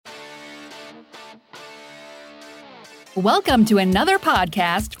Welcome to another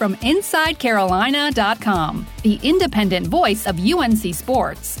podcast from InsideCarolina.com, the independent voice of UNC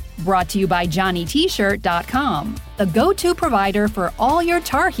sports. Brought to you by JohnnyT-shirt.com, the go-to provider for all your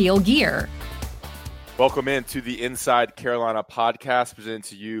Tar Heel gear. Welcome into the Inside Carolina podcast presented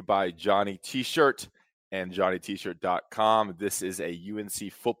to you by Johnny T-Shirt and JohnnyT-shirt.com. This is a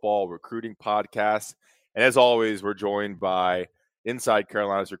UNC football recruiting podcast. And as always, we're joined by Inside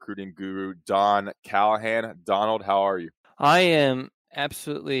Carolina's recruiting guru, Don Callahan. Donald, how are you? I am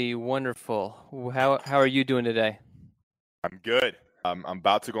absolutely wonderful. How are you doing today? I'm good. I'm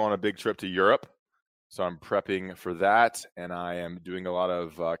about to go on a big trip to Europe, so I'm prepping for that, and I am doing a lot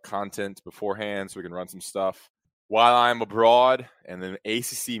of content beforehand so we can run some stuff while I'm abroad. And then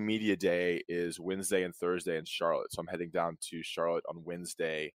ACC Media Day is Wednesday and Thursday in Charlotte, so I'm heading down to Charlotte on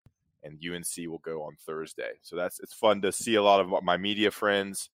Wednesday, and UNC will go on Thursday. So it's fun to see a lot of my media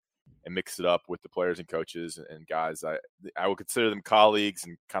friends and mix it up with the players and coaches and guys. I would consider them colleagues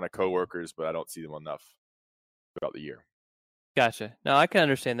and kind of coworkers, but I don't see them enough throughout the year. Gotcha. No, I can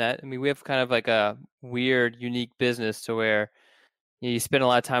understand that. I mean, we have kind of like a weird, unique business to where you spend a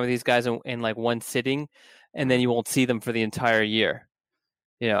lot of time with these guys in like one sitting, and then you won't see them for the entire year.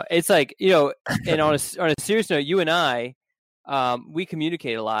 You know, it's like, you know, and on a serious note, you and I, we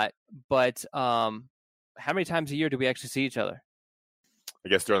communicate a lot, but how many times a year do we actually see each other? I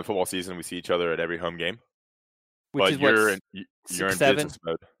guess during the football season, we see each other at every home game. Which but is you're in business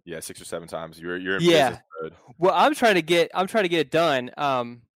mode. Yeah, 6 or 7 times. You're in business mode. Well, I'm trying to get it done.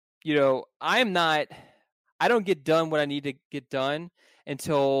 You know, I don't get done what I need to get done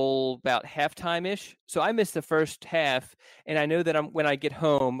until about halftime-ish. So I missed the first half, and I know that when I get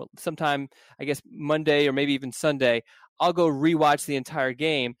home, sometime I guess Monday or maybe even Sunday, I'll go rewatch the entire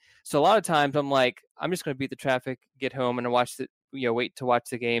game. So a lot of times I'm like, I'm just going to beat the traffic, get home, and wait to watch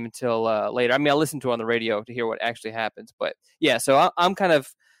the game until later. I mean, I listen to it on the radio to hear what actually happens. But yeah, so I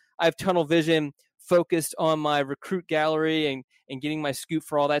have tunnel vision, focused on my recruit gallery and getting my scoop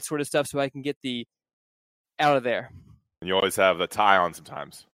for all that sort of stuff so I can get out of there. And you always have the tie on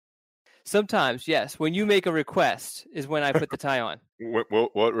sometimes. Sometimes, yes. When you make a request is when I put the tie on.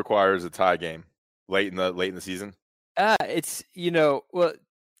 What requires a tie game late in the season? It's, well,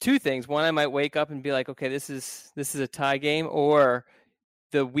 two things. One, I might wake up and be like, okay, this is a tie game. Or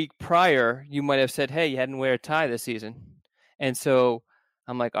the week prior, you might have said, hey, you hadn't wear a tie this season. And so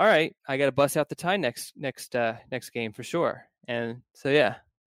I'm like, all right, I got to bust out the tie next game for sure. And so, yeah.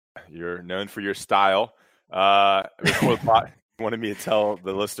 You're known for your style. Before the wanted me to tell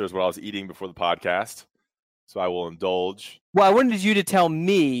the listeners what I was eating before the podcast, so I will indulge. Well, I wanted you to tell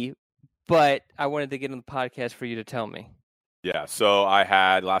me, but I wanted to get on the podcast for you to tell me. Yeah, so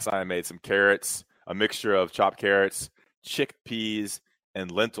last night I made some carrots, a mixture of chopped carrots, chickpeas,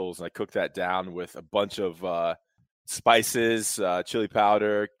 and lentils, and I cooked that down with a bunch of spices, chili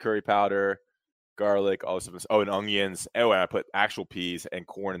powder, curry powder, garlic, all this stuff. Oh, and onions. Oh, and I put actual peas and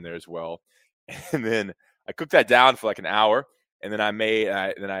corn in there as well. And then I cooked that down for like an hour, and then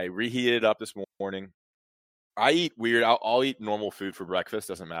I reheated it up this morning. I eat weird. I'll eat normal food for breakfast.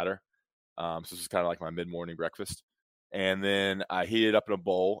 Doesn't matter. So this is kind of like my mid-morning breakfast. And then I heated it up in a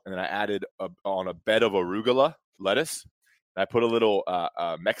bowl, and then I added on a bed of arugula lettuce. And I put a little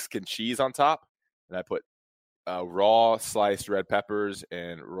Mexican cheese on top, and I put raw sliced red peppers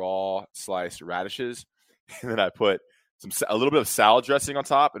and raw sliced radishes. And then I put a little bit of salad dressing on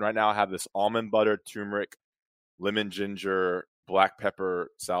top. And right now I have this almond butter, turmeric, lemon, ginger, black pepper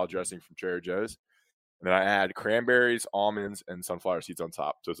salad dressing from Trader Joe's. And then I add cranberries, almonds, and sunflower seeds on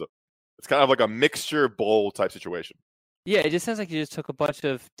top. So it's kind of like a mixture bowl type situation. Yeah, it just sounds like you just took a bunch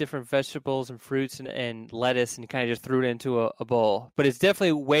of different vegetables and fruits and lettuce and kind of just threw it into a bowl. But it's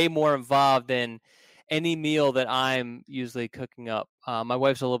definitely way more involved than any meal that I'm usually cooking up. My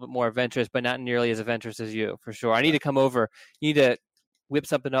wife's a little bit more adventurous, but not nearly as adventurous as you, for sure. I need to come over. You need to whip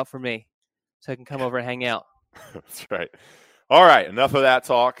something up for me so I can come over and hang out. That's right. All right, enough of that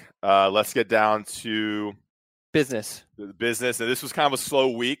talk. Let's get down to business. The business. And this was kind of a slow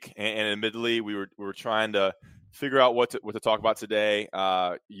week, and admittedly, we were trying to figure out what to talk about today.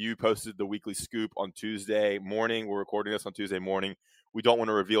 You posted the weekly scoop on Tuesday morning. We're recording this on Tuesday morning. We don't want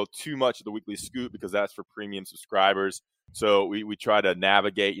to reveal too much of the weekly scoop because that's for premium subscribers. So we try to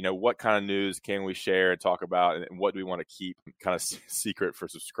navigate, what kind of news can we share and talk about, and what do we want to keep kind of secret for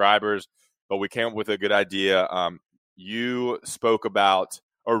subscribers. But we came up with a good idea. You spoke about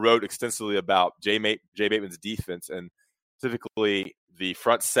or wrote extensively about Jay Bateman's defense, and specifically the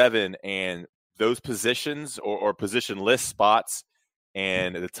front seven and those positions or position list spots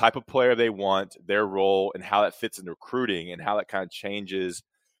and the type of player they want, their role, and how that fits in recruiting and how that kind of changes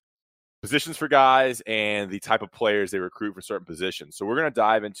positions for guys and the type of players they recruit for certain positions. So we're going to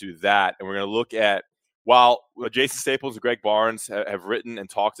dive into that, and we're going to look at, while Jason Staples and Greg Barnes have written and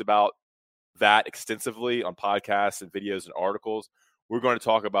talked about that extensively on podcasts and videos and articles, we're going to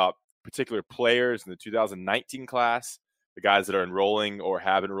talk about particular players in the 2019 class, the guys that are enrolling or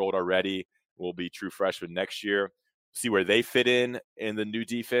have enrolled already will be true freshmen next year, see where they fit in the new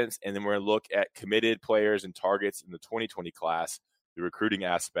defense, and then we're going to look at committed players and targets in the 2020 class, the recruiting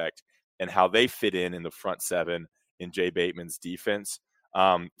aspect, and how they fit in the front seven in Jay Bateman's defense.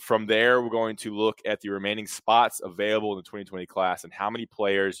 From there, we're going to look at the remaining spots available in the 2020 class and how many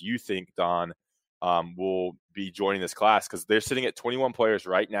players you think, Don, will be joining this class, because they're sitting at 21 players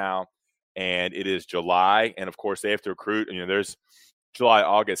right now, and it is July. And, of course, they have to recruit. There's July,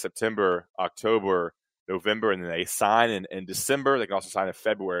 August, September, October, November, and then they sign in December. They can also sign in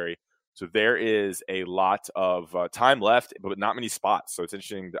February. So there is a lot of time left, but not many spots. So it's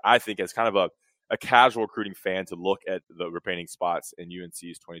interesting, I think, as kind of a casual recruiting fan, to look at the remaining spots in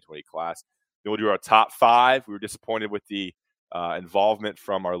UNC's 2020 class. Then we'll do our top 5. We were disappointed with the involvement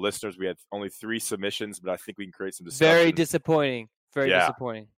from our listeners. We had only 3 submissions, but I think we can create some discussion. Very disappointing.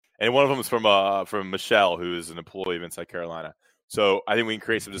 Disappointing. And one of them is from Michelle, who is an employee of Inside Carolina. So I think we can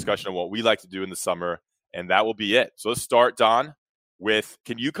create some discussion on what we like to do in the summer, and that will be it. So let's start, Don, with,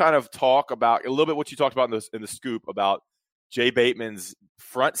 can you kind of talk about a little bit what you talked about in the scoop about Jay Bateman's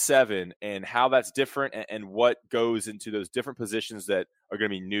front seven and how that's different, and what goes into those different positions that are going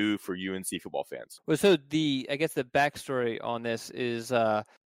to be new for UNC football fans? Well, so I guess the backstory on this is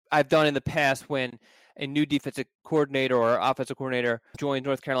I've done in the past when a new defensive coordinator or offensive coordinator joins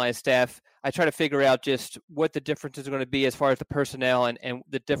North Carolina staff, I try to figure out just what the differences are going to be as far as the personnel and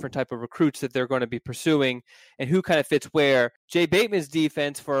the different type of recruits that they're going to be pursuing and who kind of fits where. Jay Bateman's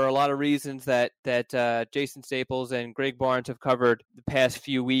defense, for a lot of reasons that Jason Staples and Greg Barnes have covered the past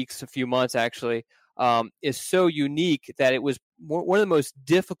few weeks, a few months actually, is so unique that it was one of the most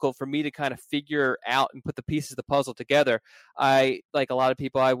difficult for me to kind of figure out and put the pieces of the puzzle together. I, like a lot of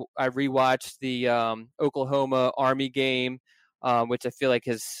people, I rewatched the Oklahoma Army game, which I feel like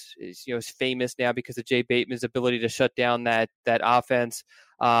is famous now because of Jay Bateman's ability to shut down that offense.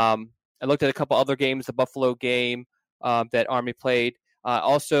 I looked at a couple other games, the Buffalo game that Army played.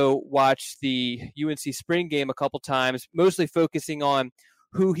 Also watched the UNC spring game a couple times, mostly focusing on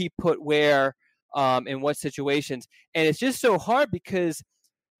who he put where in what situations. And it's just so hard because,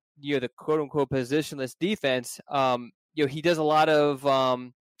 the quote-unquote positionless defense, he does a lot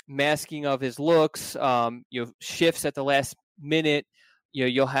of masking of his looks, shifts at the last minute.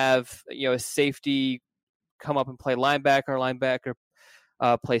 You'll have, a safety come up and play linebacker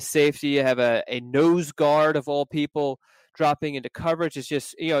play safety. You have a nose guard, of all people, dropping into coverage. It's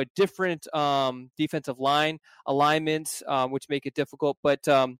just, different defensive line alignments, which make it difficult. But,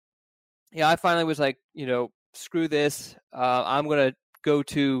 I finally was like, screw this. I'm going to go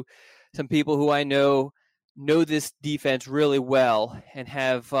to some people who I know this defense really well and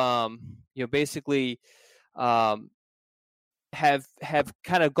have, basically have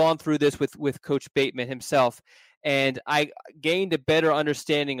kind of gone through this with Coach Bateman himself. And I gained a better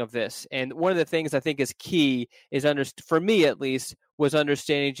understanding of this. And one of the things I think is key is, for me at least, was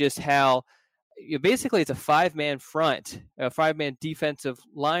understanding just how, basically it's a 5-man front, a 5-man defensive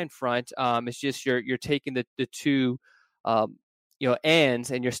line front. It's just you're taking the two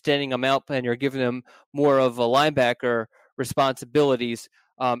ends and you're standing them out and you're giving them more of a linebacker responsibilities.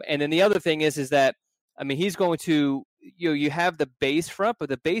 And then the other thing is that, he's going to, you have the base front, but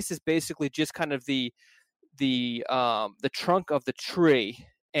the base is basically just kind of the trunk of the tree,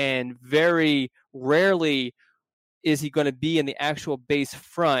 and very rarely is he going to be in the actual base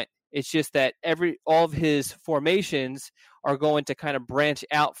front. It's just that all of his formations are going to kind of branch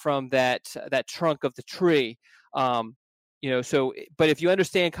out from that trunk of the tree. So, but if you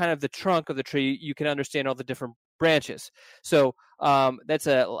understand kind of the trunk of the tree, you can understand all the different branches. So that's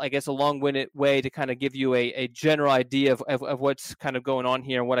I guess a long-winded way to kind of give you a general idea of what's kind of going on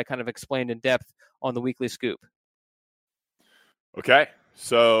here and what I kind of explained in depth on the weekly scoop. Okay.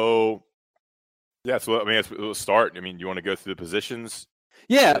 So let's start. You want to go through the positions?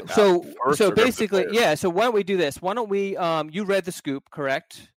 Yeah. So basically, yeah. So why don't we do this? Why don't we? You read the scoop,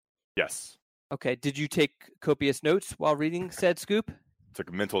 correct? Yes. Okay. Did you take copious notes while reading said scoop?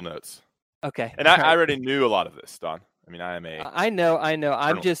 Took mental notes. Okay. And I already knew a lot of this, Don. I know.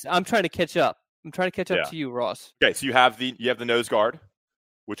 I'm trying to catch up. I'm trying to catch up to you, Ross. Okay. So you have the nose guard,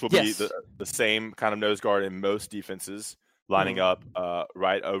 which will be the same kind of nose guard in most defenses, lining up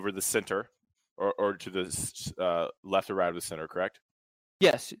right over the center or to the left or right of the center, correct?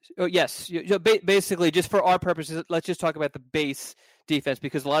 Yes. Oh, yes. Basically, just for our purposes, let's just talk about the base defense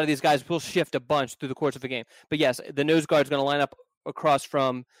because a lot of these guys will shift a bunch through the course of the game. But yes, the nose guard is going to line up across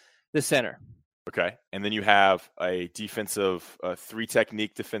from the center. Okay. And then you have a defensive, three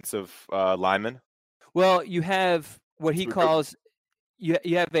technique defensive lineman. Well, you have what he calls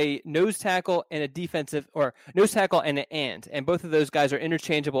you have a nose tackle and a defensive, or nose tackle and an and both of those guys are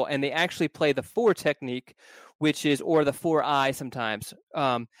interchangeable, and they actually play the 4 technique, which is, or the 4-eye sometimes,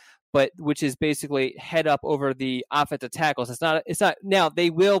 but which is basically head up over the offensive tackles. It's not now they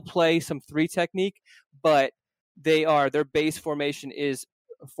will play some 3 technique, but their base formation is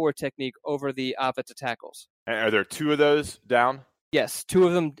 4 technique over the offensive tackles. And are there 2 of those down? Yes, 2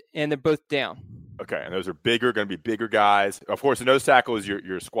 of them, and they're both down. Okay, and those are going to be bigger guys. Of course, the nose tackle is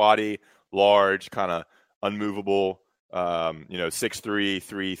your squatty, large, kind of unmovable, 6'3",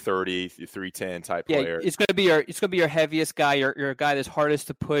 330, 310 type player. It's going to be your heaviest guy, your guy that's hardest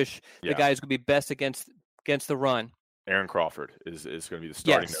to push, the guy who's going to be best against the run. Aaron Crawford is going to be the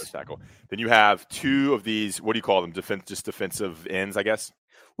starting nose tackle. Then you have 2 of these. What do you call them? Just defensive ends, I guess.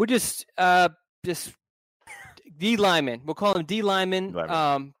 We're just D linemen. We'll call them D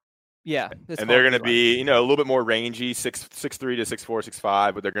linemen. Yeah, and they're going to be, a little bit more rangy, 6'3" to 6'4",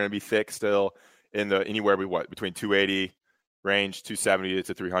 6'5", but they're going to be thick still in the anywhere between 280 range, 270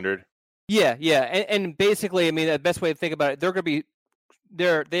 to 300. Yeah, and basically, I mean, the best way to think about it,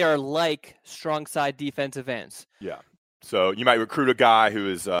 they are like strong side defensive ends. Yeah, so you might recruit a guy who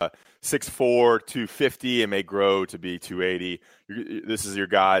is 6'4", 250, and may grow to be 280. This is your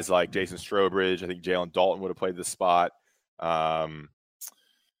guys like Jason Strobridge. I think Jalen Dalton would have played this spot.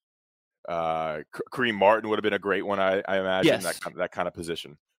 Kareem Martin would have been a great one, I imagine. Yes. that kind of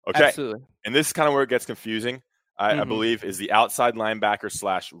position. Okay, absolutely. And this is kind of where it gets confusing. I believe is the outside linebacker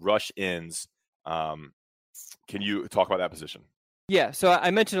 / rush ends. Can you talk about that position? Yeah, so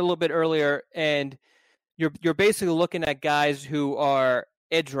I mentioned a little bit earlier, and you're basically looking at guys who are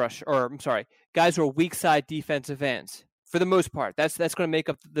guys who are weak side defensive ends. For the most part, that's going to make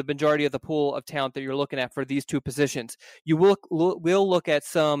up the majority of the pool of talent that you're looking at for these 2 positions. You will look at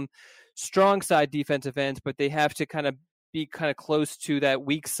some strong side defensive ends, but they have to kind of be kind of close to that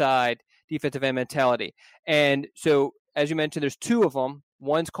weak side defensive end mentality. And so, as you mentioned, there's 2 of them.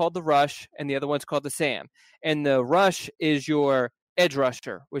 One's called the rush, and the other one's called the Sam. And the rush is your edge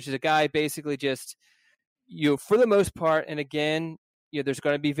rusher, which is a guy basically just, for the most part, and again, there's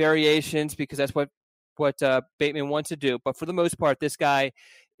going to be variations because that's what Bateman wants to do. But for the most part, this guy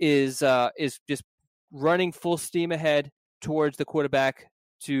is just running full steam ahead towards the quarterback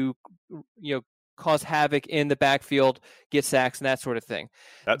to cause havoc in the backfield, get sacks, and that sort of thing.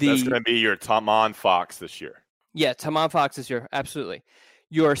 That's going to be your Tamon Fox this year. Yeah, Tamon Fox this year, absolutely.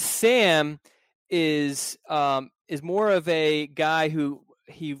 Your Sam is more of a guy who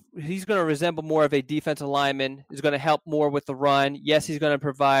he's going to resemble more of a defensive lineman. He's going to help more with the run. Yes, he's going to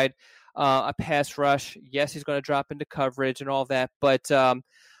provide a pass rush. Yes, he's going to drop into coverage and all that, but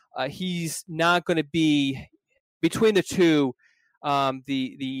he's not going to be between the 2.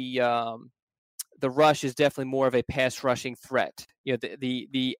 The rush is definitely more of a pass rushing threat.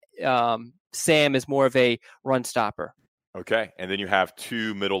 The Sam is more of a run stopper. Okay, and then you have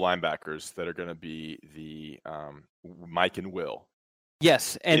 2 middle linebackers that are going to be the Mike and Will.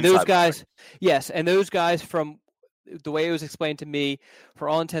 Yes, and those guys. Yes, and those guys, from the way it was explained to me, for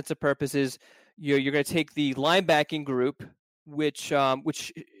all intents and purposes, you're going to take the linebacking group, which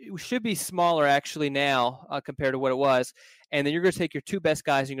should be smaller actually now compared to what it was, and then you're going to take your 2 best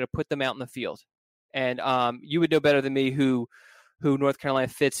guys and you're going to put them out in the field. And you would know better than me who North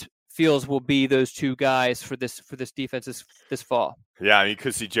Carolina feels will be those 2 guys for this defense this fall. Yeah, I mean, you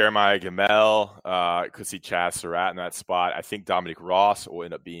could see Jeremiah Gamel, could see Chaz Surratt in that spot. I think Dominic Ross will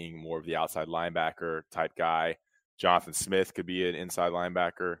end up being more of the outside linebacker type guy. Jonathan Smith could be an inside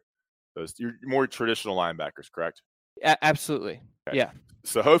linebacker. Those you're more traditional linebackers, correct? Absolutely. Okay. Yeah.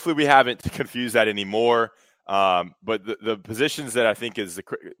 So hopefully we haven't confused that anymore. But the positions that I think is the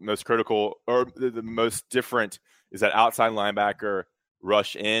most critical or the most different is that outside linebacker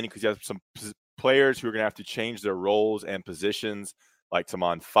rush in, because you have some players who are going to have to change their roles and positions, like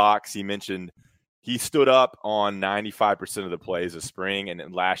Tamon Fox. He mentioned he stood up on 95% of the plays this spring, and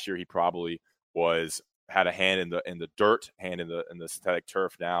then last year he probably had a hand in the dirt, hand in the synthetic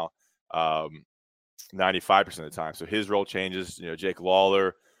turf now, 95% of the time. So his role changes. Jake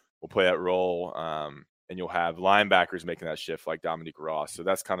Lawler will play that role, and you'll have linebackers making that shift like Dominique Ross. So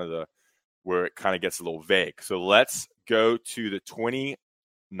that's kind of where it kind of gets a little vague. So let's go to the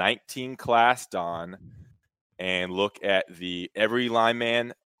 2019 class, Don, and look at every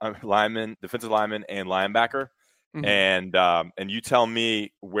defensive lineman and linebacker. Mm-hmm. And you tell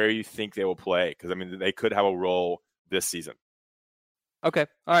me where you think they will play, because I mean they could have a role this season. Okay,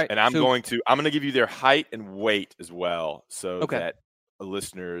 all right. And I'm going to give you their height and weight as well, so that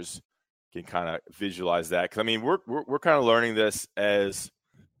listeners can kind of visualize that. Because I mean we're kind of learning this as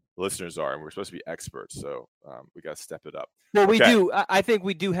listeners are, and we're supposed to be experts, so we got to step it up. Well, we do. I think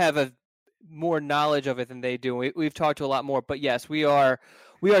we do have a more knowledge of it than they do. We've talked to a lot more, but yes, we are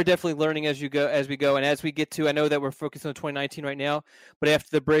definitely learning as we go, and as we get to. I know that we're focused on 2019 right now, but after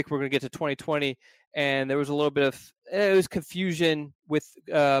the break, we're going to get to 2020, and there was a little bit of confusion with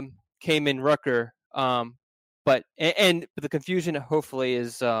Kamen Rucker, but the confusion hopefully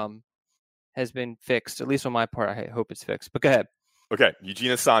has been fixed, at least on my part. I hope it's fixed. But go ahead. Okay,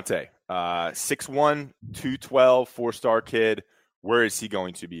 Eugene Asante, 6'1", 212, 4-star kid. Where is he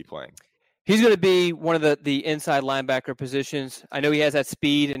going to be playing? He's going to be one of the inside linebacker positions. I know he has that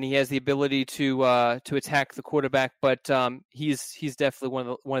speed and he has the ability to attack the quarterback, but he's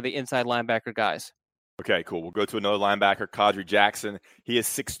definitely one of the inside linebacker guys. Okay, cool. We'll go to another linebacker, Kadri Jackson. He is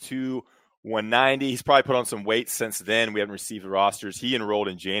 6'2", 190. He's probably put on some weight since then. We haven't received the rosters. He enrolled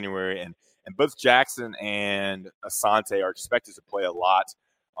in January, and both Jackson and Asante are expected to play a lot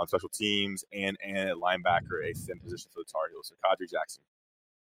on special teams and at linebacker, a thin position for the Tar Heels. So Kadri Jackson.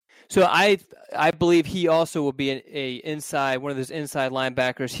 So I believe he also will be one of those inside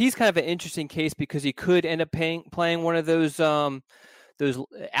linebackers. He's kind of an interesting case because he could end up playing one of those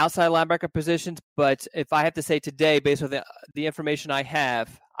outside linebacker positions. But if I have to say today, based on the information I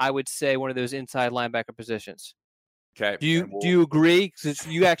have, I would say one of those inside linebacker positions. Okay. Do you agree? Because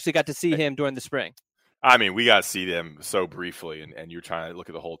you actually got to see him during the spring. I mean, we got to see them so briefly, and you're trying to look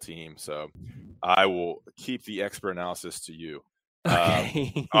at the whole team. So I will keep the expert analysis to you.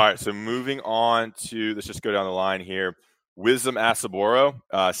 Okay. All right, so moving on to, let's just go down the line here. Wisdom Asaboro,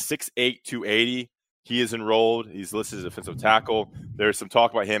 6'8", 280. He is enrolled. He's listed as a defensive tackle. There's some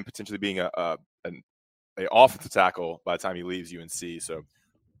talk about him potentially being an offensive tackle by the time he leaves UNC. So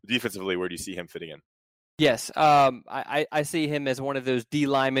defensively, where do you see him fitting in? Yes, I see him as one of those D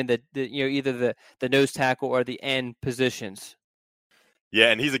linemen that either the nose tackle or the end positions. Yeah,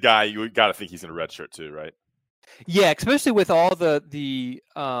 and he's a guy you got to think he's in a red shirt too, right? Yeah, especially with all the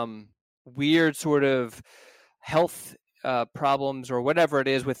weird sort of health problems or whatever it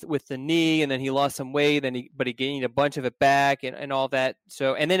is with the knee, and then he lost some weight, but he gained a bunch of it back and all that.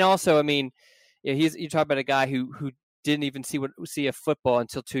 So, and then also, I mean, yeah, you talk about a guy who didn't even see a football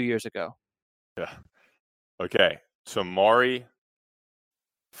until 2 years ago. Yeah. Okay, so Mari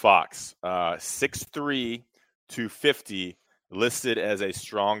Fox, 6'3", 250, listed as a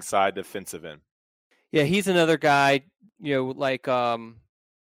strong side defensive end. Yeah, he's another guy, like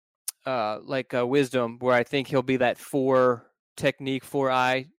Wisdom, where I think he'll be that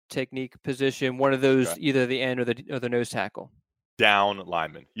 4-eye technique position, one of those, either the end or the nose tackle. Down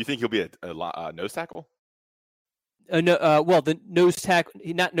lineman. You think he'll be a nose tackle? No, well, the nose tackle,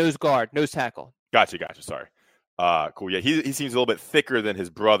 not nose guard, nose tackle. Gotcha. Sorry. Cool. Yeah, he seems a little bit thicker than his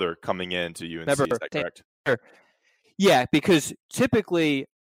brother coming into UNC. Is that correct? Yeah, because typically,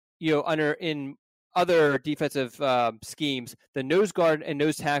 in other defensive schemes, the nose guard and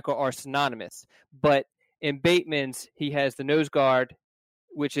nose tackle are synonymous. But in Bateman's, he has the nose guard,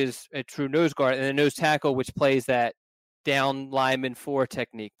 which is a true nose guard, and the nose tackle, which plays that down lineman 4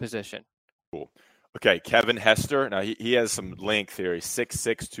 technique position. Cool. Okay, Kevin Hester. Now, he has some length here. He's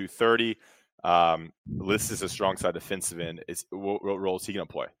 6'6", 230. Listed as a strong side defensive end. What role is he going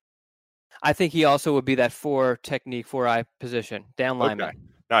to play? I think he also would be that 4 technique, 4-eye position, down lineman. Okay.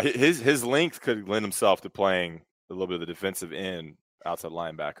 Now, his length could lend himself to playing a little bit of the defensive end, outside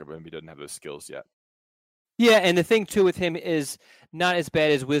linebacker, but he doesn't have those skills yet. Yeah, and the thing, too, with him is not as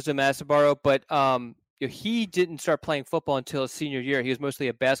bad as Wisdom Asabaro, but he didn't start playing football until his senior year. He was mostly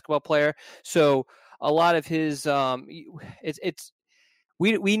a basketball player. So a lot of his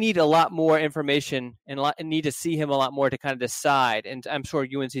we need a lot more information and need to see him a lot more to kind of decide. And I'm sure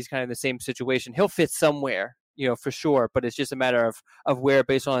UNC is kind of in the same situation. He'll fit somewhere, for sure, but it's just a matter of where,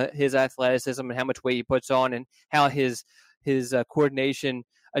 based on his athleticism and how much weight he puts on and how his coordination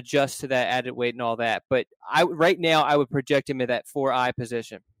adjusts to that added weight and all that. But right now I would project him in that 4-eye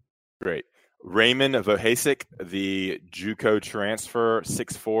position. Great. Raymond Vohasek, the JUCO transfer,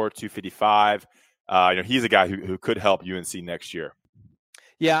 6'4", 255. He's a guy who could help UNC next year.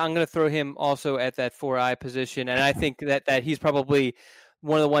 Yeah, I'm going to throw him also at that 4-eye position, and I think that he's probably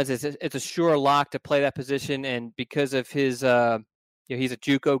one of the ones it's a sure lock to play that position. And because of his, he's a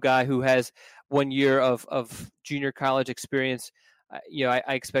JUCO guy who has 1 year of junior college experience. I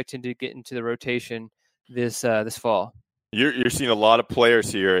expect him to get into the rotation this fall. You're seeing a lot of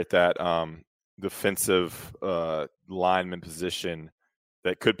players here at that defensive lineman position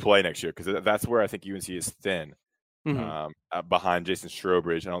that could play next year, because that's where I think UNC is thin. Behind Jason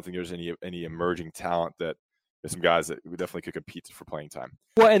Strobridge, I don't think there's any emerging talent that there's some guys that definitely could compete for playing time.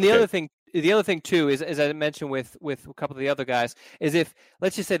 Well, and the other thing too is, as I mentioned with a couple of the other guys, is if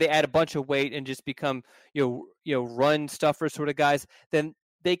let's just say they add a bunch of weight and just become run stuffer sort of guys, then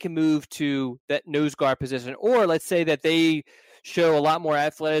they can move to that nose guard position. Or let's say that they show a lot more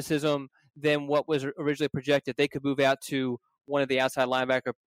athleticism than what was originally projected, they could move out to one of the outside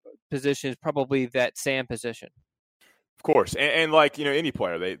linebacker positions, probably that Sam position. Of course, and like any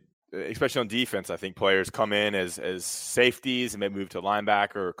player, they especially on defense, I think players come in as safeties and may move to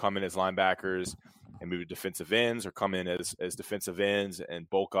linebacker, or come in as linebackers and move to defensive ends, or come in as defensive ends and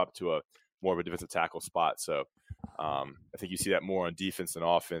bulk up to a more of a defensive tackle spot. So I think you see that more on defense than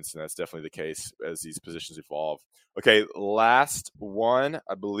offense, and that's definitely the case as these positions evolve. Okay, last one,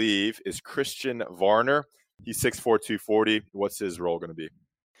 I believe, is Christian Varner. He's 6'4", 240. What's his role going to be?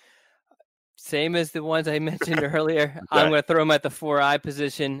 Same as the ones I mentioned earlier. Okay. I'm going to throw him at the 4-eye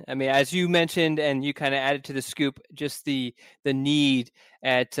position. I mean, as you mentioned, and you kind of added to the scoop, just the need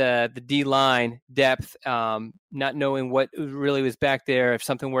at the D-line depth, not knowing what really was back there, if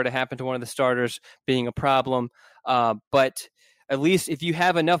something were to happen to one of the starters being a problem. But at least if you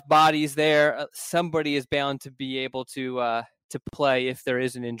have enough bodies there, somebody is bound to be able to play if there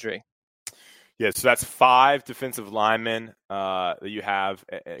is an injury. Yeah, so that's 5 defensive linemen that you have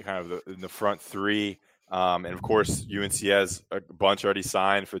kind of in the front 3. And, of course, UNC has a bunch already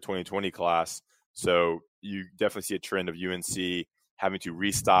signed for the 2020 class. So you definitely see a trend of UNC having to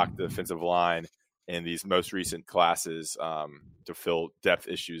restock the defensive line in these most recent classes to fill depth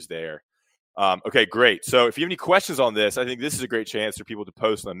issues there. Okay, great. So if you have any questions on this, I think this is a great chance for people to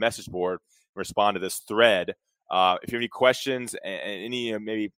post on the message board and respond to this thread. If you have any questions and any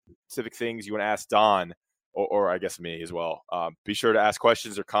maybe specific things you want to ask Don, or I guess me as well, be sure to ask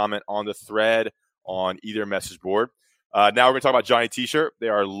questions or comment on the thread on either message board. Now we're going to talk about Johnny T-Shirt. They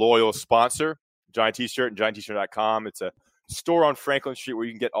are a loyal sponsor. Johnny T-Shirt and JohnnyT-shirt.com. It's a store on Franklin Street where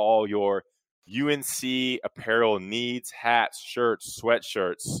you can get all your UNC apparel needs, hats, shirts,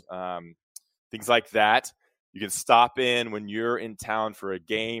 sweatshirts, things like that. You can stop in when you're in town for a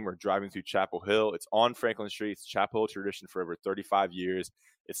game or driving through Chapel Hill. It's on Franklin Street. It's Chapel Hill tradition for over 35 years.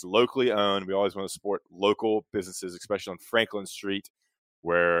 It's locally owned. We always want to support local businesses, especially on Franklin Street,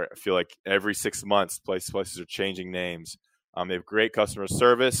 where I feel like every 6 months places are changing names. They have great customer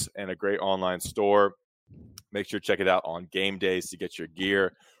service and a great online store. Make sure to check it out on game days to get your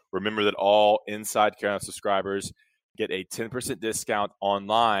gear. Remember that all Inside Carolina subscribers get a 10% discount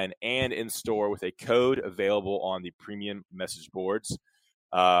online and in store with a code available on the premium message boards.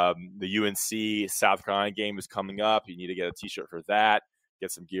 The UNC South Carolina game is coming up. You need to get a T-shirt for that.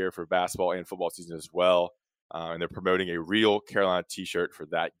 Get some gear for basketball and football season as well. And they're promoting a real Carolina T-shirt for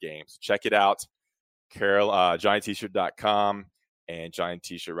that game. So check it out. JohnnyT-shirt.com and Johnny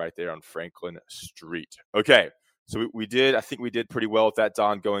T-shirt right there on Franklin Street. Okay, so I think we did pretty well with that,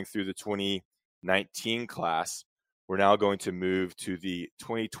 Don, going through the 2019 class. We're now going to move to the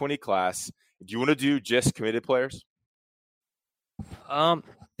 2020 class. Do you want to do just committed players?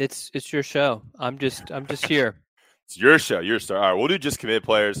 It's your show. I'm just here. It's your show. Your star. All right, we'll do just committed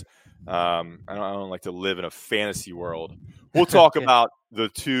players. I don't like to live in a fantasy world. We'll talk about the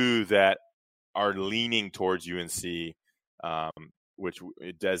 2 that are leaning towards UNC, which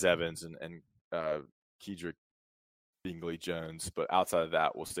Des Evans and Kedrick Bingley Jones. But outside of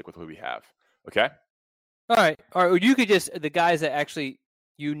that, we'll stick with who we have. Okay. All right. Well, you could just the guys that actually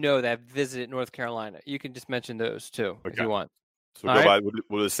that have visited North Carolina. You can just mention those too if you want. So we'll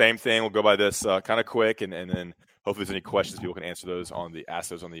do the same thing. We'll go by this kind of quick, and then hopefully, if there's any questions, people can answer those ask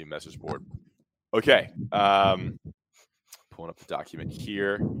those on the message board. Okay. Pulling up the document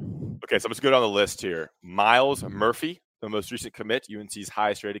here. Okay, so I'm just going down the list here. Miles Murphy, the most recent commit, UNC's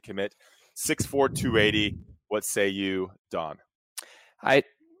highest rated commit, 6'4", 280. What say you, Don?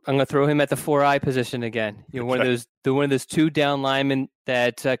 I'm going to throw him at the 4-eye position again. One of those 2 down linemen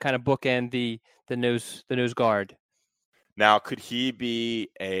that kind of bookend the nose guard. Now, could he be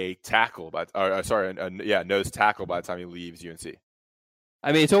a tackle? Nose tackle by the time he leaves UNC?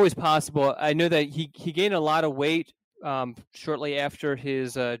 I mean, it's always possible. I know that he gained a lot of weight shortly after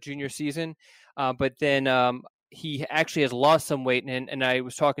his junior season, but then he actually has lost some weight. And I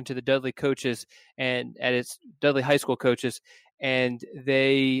was talking to the Dudley coaches and at its Dudley High School coaches, and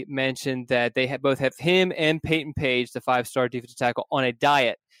they mentioned that they both have him and Peyton Page, the 5-star defensive tackle, on a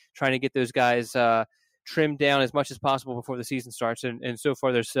diet, trying to get those guys trimmed down as much as possible before the season starts. And so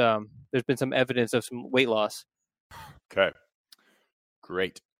far, there's been some evidence of some weight loss. Okay,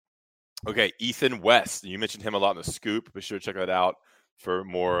 great. Okay, Ethan West. You mentioned him a lot in the scoop. Be sure to check that out for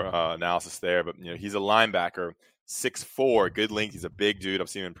more analysis there. But he's a linebacker, 6'4", good length. He's a big dude. I've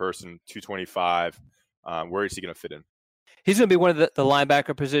seen him in person, 225. Where is he going to fit in? He's going to be one of the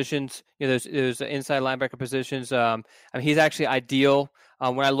linebacker positions. There's inside linebacker positions. He's actually ideal.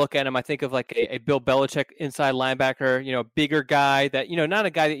 When I look at him, I think of like a Bill Belichick inside linebacker. Bigger guy that not a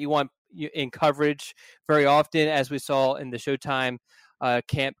guy that you want in coverage very often, as we saw in the Showtime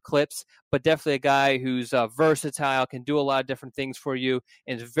camp clips, but definitely a guy who's versatile, can do a lot of different things for you,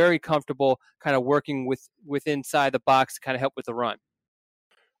 and is very comfortable kind of working with inside the box to kind of help with the run.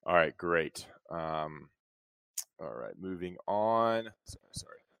 All right, great. All right, moving on.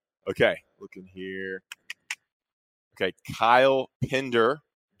 Sorry. Okay, looking here. Okay, Kyle Pender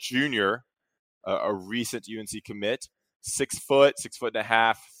Jr., a recent UNC commit, 6 foot,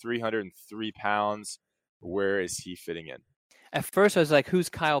 6'1.5", 303 pounds. Where is he fitting in? At first, I was like, "Who's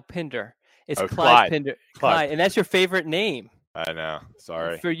Kyle Pender?" It's Clyde Pender. Clyde, and that's your favorite name. I know.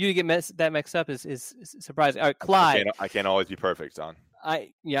 Sorry. For you to get that mixed up is surprising. All right, Clyde. I can't always be perfect, Don.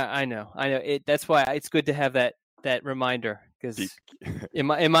 I know. That's why it's good to have that reminder, because in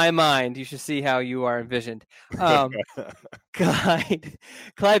my mind, you should see how you are envisioned. Clyde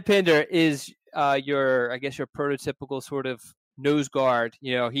Pender is your prototypical sort of nose guard.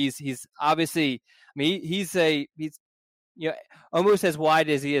 He's obviously. He's almost as wide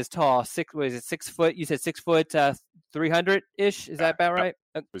as he is tall. 6 foot? You said 6 foot, 300-ish. Is that about right?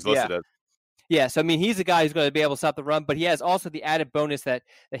 He's listed as. Yeah, so he's a guy who's going to be able to stop the run, but he has also the added bonus that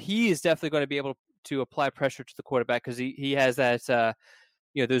he is definitely going to be able to apply pressure to the quarterback, because he has that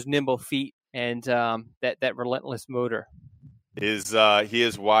those nimble feet and that relentless motor. Is he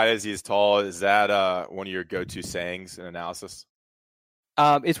as wide as he is tall? Is that one of your go-to sayings in analysis?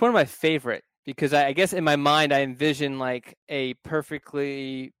 It's one of my favorite, because I guess in my mind I envision like a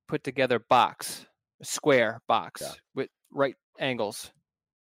perfectly put together box, a square box with right angles.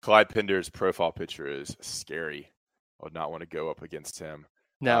 Clyde Pender's profile picture is scary. I would not want to go up against him.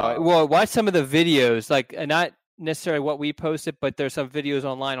 No, well, watch some of the videos, like not necessarily what we posted, but there's some videos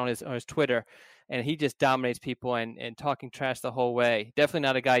online on his Twitter, and he just dominates people and talking trash the whole way. Definitely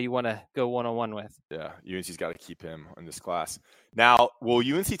not a guy you want to go one-on-one with. Yeah, UNC's got to keep him in this class. Now, will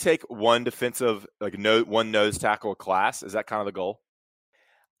UNC take one defensive, one nose tackle class? Is that kind of the goal?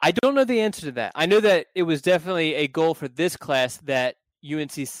 I don't know the answer to that. I know that it was definitely a goal for this class that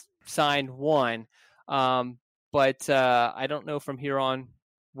UNC signed one, but I don't know from here on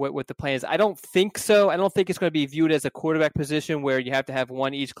what the plan is. I don't think so. I don't think it's going to be viewed as a quarterback position where you have to have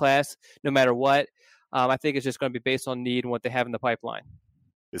one each class no matter what. I think it's just going to be based on need and what they have in the pipeline.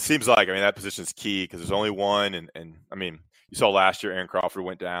 It seems like, that position is key, because there's only one. And you saw last year Aaron Crawford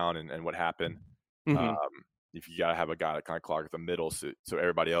went down and what happened. Mm-hmm. If you got to have a guy that kind of clog at the middle so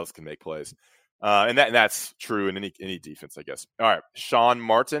everybody else can make plays. And that's true in any defense, I guess. All right, Sean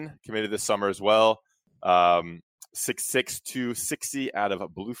Martin committed this summer as well. 6'6", 260 out of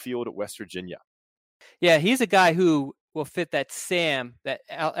Bluefield, West Virginia. Yeah, he's a guy who will fit that Sam, that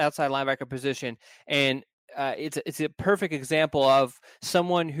outside linebacker position, and it's a perfect example of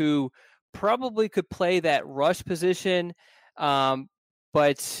someone who probably could play that rush position,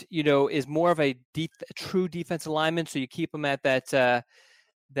 but is more of a true defensive lineman. So you keep him at that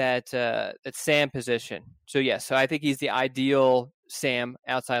Sam position. So I think he's the ideal Sam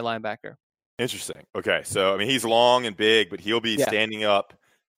outside linebacker. Interesting. Okay, so he's long and big, but he'll be standing up,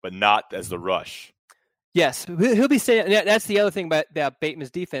 but not as the rush. Yes, he'll be standing. That's the other thing about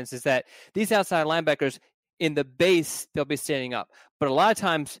Bateman's defense, is that these outside linebackers in the base, they'll be standing up, but a lot of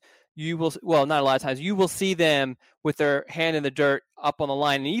times you will see them with their hand in the dirt up on the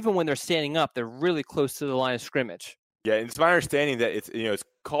line, and even when they're standing up, they're really close to the line of scrimmage. Yeah, and it's my understanding that it's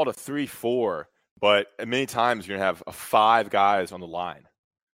called a 3-4, but many times you're gonna have 5 guys on the line.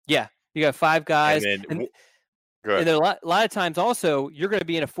 Yeah. You got 5 guys, and a lot of times also you're going to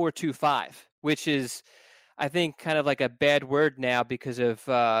be in a 4-2-5, which is, I think, kind of like a bad word now because of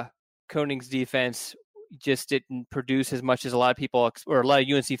Koning's defense just didn't produce as much as a lot of people or a lot of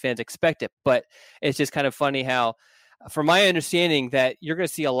UNC fans expect it. But it's just kind of funny how, from my understanding, that you're going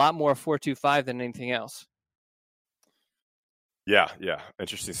to see a lot more 4-2-5 than anything else. Yeah,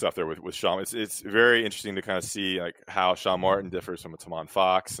 interesting stuff there with Sean. It's very interesting to kind of see like how Sean Martin differs from a Tamon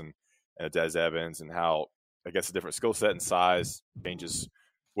Fox and Des Evans, and how, I guess, a different skill set and size changes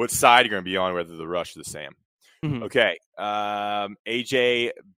what side you're going to be on, whether the rush or the Sam. Mm-hmm. Okay.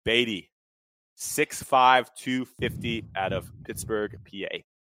 AJ Beatty, 6'5", 250 out of Pittsburgh,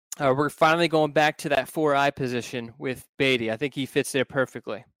 PA. We're finally going back to that 4-eye position with Beatty. I think he fits there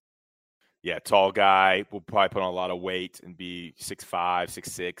perfectly. Yeah, tall guy. Will probably put on a lot of weight and be 6'5",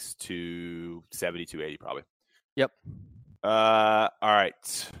 6'6", 270, 280 probably. Yep. All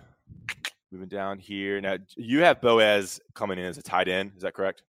right. Moving down here. Now, you have Boaz coming in as a tight end. Is that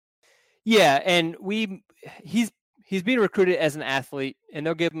correct? Yeah, and he's being recruited as an athlete, and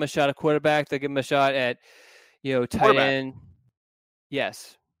they'll give him a shot at quarterback. They'll give him a shot at, tight end.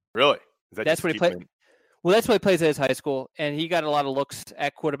 Yes. Really? Is that That's just what he played. Well, that's what he plays at his high school, and he got a lot of looks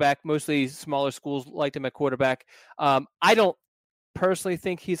at quarterback. Mostly smaller schools liked him at quarterback. I don't personally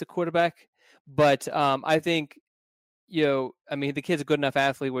think he's a quarterback, but I think, the kid's a good enough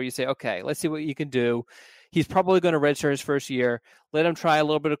athlete where you say, okay, let's see what you can do. He's probably going to redshirt his first year. Let him try a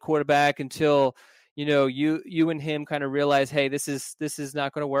little bit of quarterback until, you and him kind of realize, hey, this is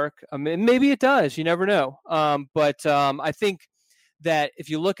not going to work. Maybe it does. You never know. But I think that if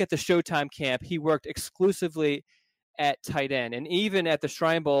you look at the Showtime camp, he worked exclusively at tight end. And even at the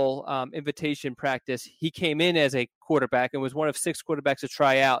Shrine Bowl invitation practice, he came in as a quarterback and was one of 6 quarterbacks to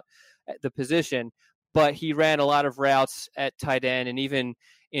try out at the position. But he ran a lot of routes at tight end, and even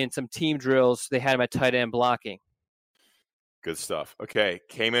in some team drills, they had him at tight end blocking. Good stuff. Okay,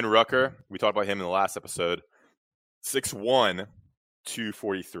 Kamen Rucker. We talked about him in the last episode. 6'1",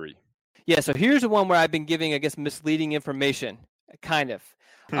 243. Yeah, so here's the one where I've been giving, I guess, misleading information, kind of.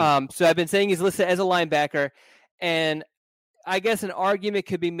 So I've been saying he's listed as a linebacker, and I guess an argument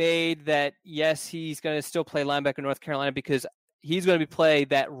could be made that, yes, he's going to still play linebacker in North Carolina because he's going to play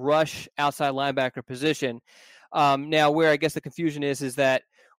that rush outside linebacker position. Now, where I guess the confusion is that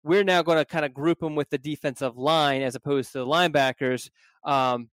we're now going to kind of group him with the defensive line as opposed to the linebackers,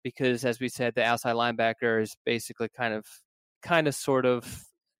 because, as we said, the outside linebacker is basically kind of sort of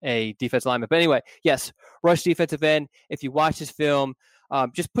a defensive lineman. But anyway, yes, rush defensive end. If you watch his film,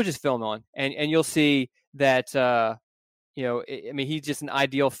 just put his film on, and you'll see that he's just an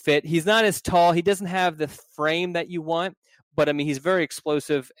ideal fit. He's not as tall. He doesn't have the frame that you want, but he's very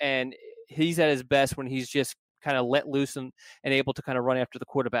explosive, and he's at his best when he's just kind of let loose and able to kind of run after the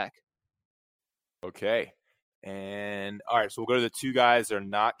quarterback. Okay. And all right, so we'll go to the 2 guys that are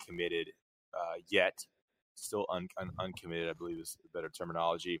not committed yet. Still uncommitted, I believe is better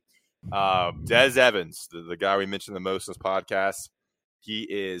terminology. Des Evans, the guy we mentioned the most in this podcast. He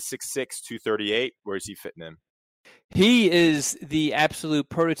is 6'6", 238. Where is he fitting in? He is the absolute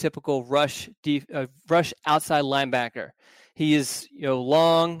prototypical rush outside linebacker. He is,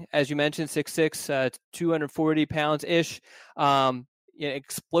 long, as you mentioned, 6'6", 240 pounds ish,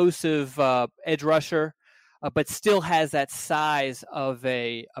 explosive edge rusher, but still has that size of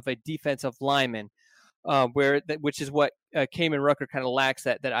a defensive lineman, which is what Kamen Rucker kind of lacks,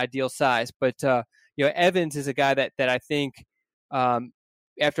 that ideal size. But Evans is a guy that I think,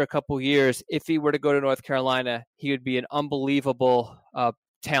 after a couple of years, if he were to go to North Carolina, he would be an unbelievable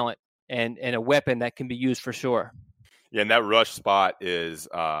talent and a weapon that can be used for sure. Yeah, and that rush spot is,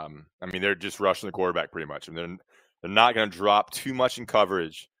 they're just rushing the quarterback pretty much. They're not going to drop too much in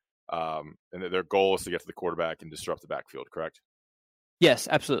coverage, and their goal is to get to the quarterback and disrupt the backfield, correct? Yes,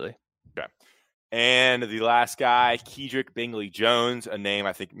 absolutely. Okay. And the last guy, Kedrick Bingley-Jones, a name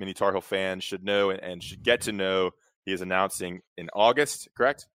I think many Tar Heel fans should know and should get to know. He is announcing in August,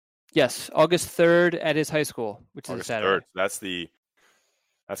 correct? Yes, August 3rd at his high school, which is August Saturday. 3rd.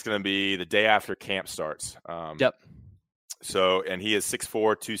 That's going to be the day after camp starts. Yep. So, and he is 6'4",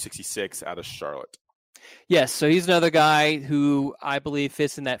 266 out of Charlotte. Yes, so he's another guy who I believe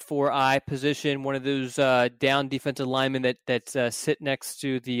fits in that 4-eye position, one of those down defensive linemen that sit next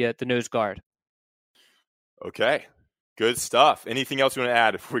to the nose guard. Okay, good stuff. Anything else you want to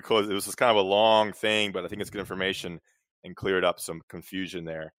add before we close? This is kind of a long thing, but I think it's good information and cleared up some confusion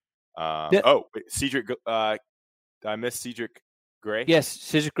there. Yeah. Oh, wait, Cedric, did I miss Cedric Gray? Yes,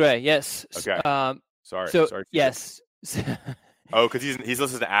 Cedric Gray, yes. Okay, sorry. Yes. Oh, because he's listed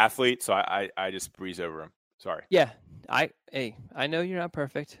as an athlete, so I just breeze over him. Sorry. Yeah, I know you're not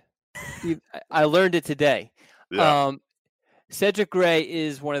perfect. I learned it today. Yeah. Cedric Gray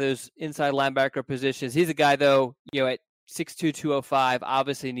is one of those inside linebacker positions. He's a guy, though, at 6'2", 205,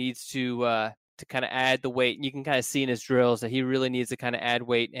 obviously needs to kind of add the weight. And you can kind of see in his drills that he really needs to kind of add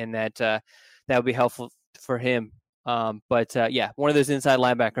weight, and that would be helpful for him. But one of those inside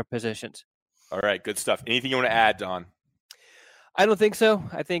linebacker positions. All right, good stuff. Anything you want to add, Don? I don't think so.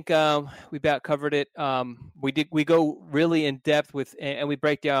 I think we about covered it. We go really in depth with, and we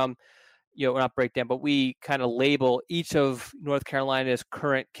break down, not break down, but we kind of label each of North Carolina's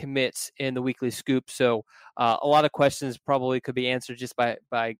current commits in the Weekly Scoop. So a lot of questions probably could be answered just by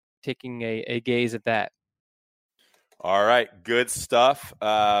taking a gaze at that. All right, good stuff.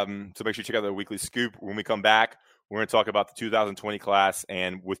 So make sure you check out the Weekly Scoop. When we come back, We're going to talk about the 2020 class,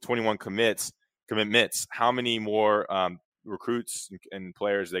 and with 21 commitments, how many more recruits and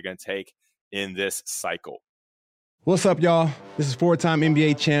players they're going to take in this cycle. What's up, y'all? This is four-time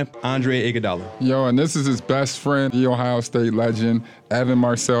NBA champ Andre Iguodala. Yo, and this is his best friend, the Ohio State legend, Evan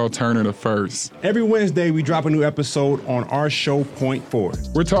Marcel Turner I. Every Wednesday, we drop a new episode on our show, Point Forward.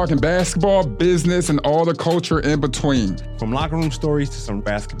 We're talking basketball, business, and all the culture in between. From locker room stories to some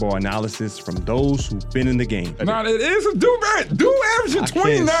basketball analysis from those who've been in the game. Nah, it is a dude averaging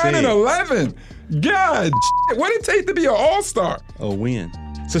 29 and 11. God, what it take to be an all-star? A win.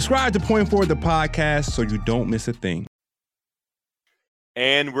 Subscribe to Point Forward, the podcast, so you don't miss a thing.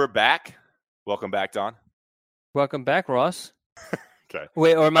 And we're back. Welcome back, Don. Welcome back, Ross. Okay.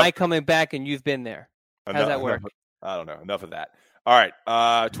 Wait, or am I coming back and you've been there? How does that work? I don't know. Enough of that. All right.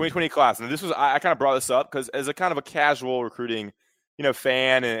 2020 class. And this was, I kind of brought this up because as a kind of a casual recruiting,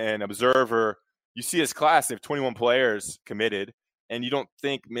 fan and observer, you see this class, they have 21 players committed, and you don't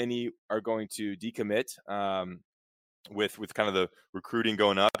think many are going to decommit. With kind of the recruiting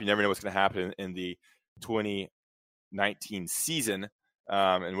going up, you never know what's going to happen in the 2019 season,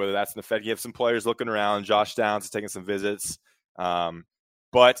 and whether that's an effect. You have some players looking around. Josh Downs is taking some visits, and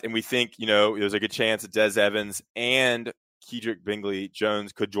we think there's a good chance that Des Evans and Kedrick Bingley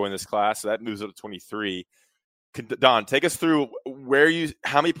Jones could join this class, so that moves up to 23. Don, take us through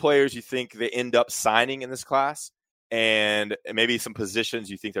how many players you think they end up signing in this class, and maybe some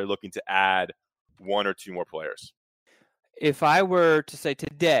positions you think they're looking to add one or two more players. If I were to say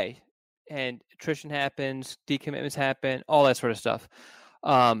today, and attrition happens, decommitments happen, all that sort of stuff,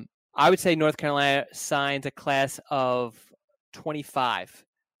 I would say North Carolina signs a class of 25.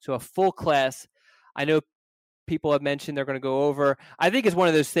 So a full class. I know people have mentioned they're going to go over. I think it's one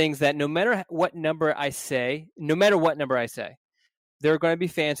of those things that no matter what number I say, there are going to be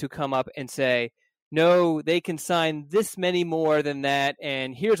fans who come up and say, no, they can sign this many more than that,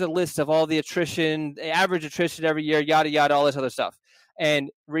 and here's a list of all the average attrition every year, yada, yada, all this other stuff. And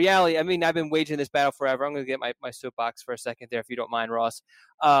reality, I've been waging this battle forever. I'm going to get my soapbox for a second there, if you don't mind, Ross.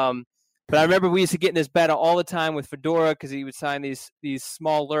 But I remember we used to get in this battle all the time with Fedora because he would sign these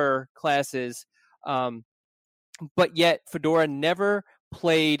smaller classes. But yet Fedora never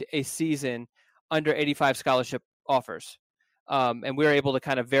played a season under 85 scholarship offers. And we were able to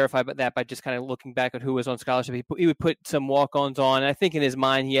kind of verify that by just kind of looking back at who was on scholarship. He would put some walk-ons on. And I think in his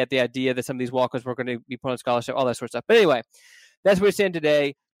mind, he had the idea that some of these walk-ons were going to be put on scholarship, all that sort of stuff. But anyway, that's where we stand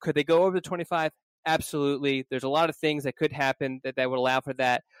today. Could they go over the 25? Absolutely. There's a lot of things that could happen that would allow for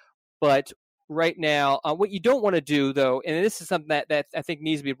that. But right now, what you don't want to do, though, and this is something that I think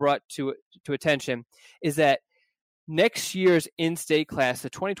needs to be brought to attention, is that next year's in-state class, the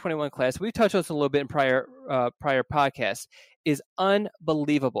 2021 class, we touched on this a little bit in prior podcasts, is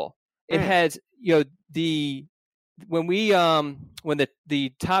unbelievable. It has, when the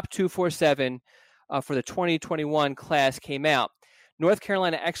top 247 for the 2021 class came out, North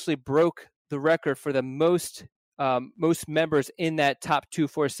Carolina actually broke the record for the most members in that top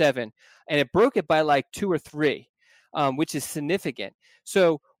 247, and it broke it by like 2 or 3, which is significant.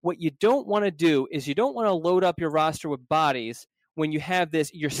 So what you don't want to do is you don't want to load up your roster with bodies when you have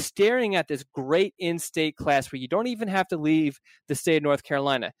this. You're staring at this great in-state class where you don't even have to leave the state of North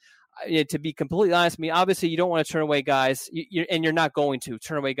Carolina. To be completely honest, obviously you don't want to turn away guys, and you're not going to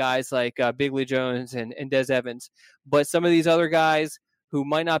turn away guys like Bingley Jones and Des Evans. But some of these other guys who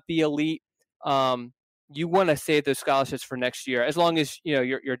might not be elite, you want to save those scholarships for next year, as long as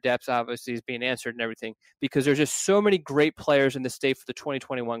your depth obviously is being answered and everything, because there's just so many great players in the state for the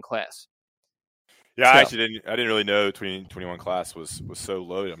 2021 class. Yeah, I didn't really know the 2021 class was so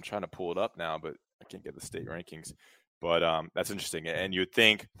loaded. I'm trying to pull it up now, but I can't get the state rankings. But that's interesting. And you would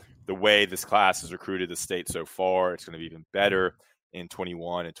think the way this class has recruited the state so far, it's going to be even better in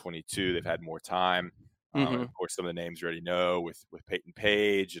 21 and 22. They've had more time. Of course, some of the names you already know with Peyton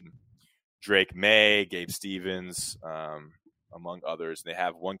Page and Drake May, Gabe Stevens, among others. They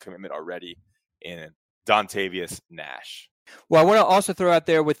have one commitment already in Dontavius Nash. Well, I want to also throw out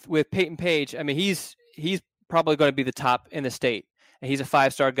there with Peyton Page. He's probably going to be the top in the state, and he's a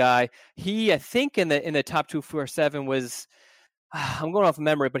 5-star guy. He, I think, in the top 247 was, I'm going off of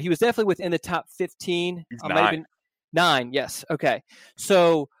memory, but he was definitely within the top 15. He's 9. 9, yes. Okay.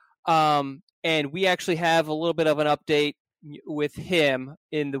 So, and we actually have a little bit of an update with him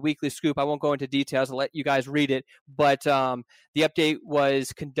in the weekly scoop. I won't go into details. I'll let you guys read it. But the update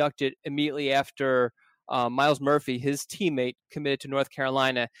was conducted immediately after Miles Murphy, his teammate, committed to North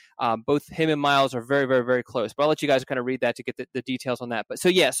Carolina. Both him and Miles are very, very, very close. But I'll let you guys kind of read that to get the details on that. But so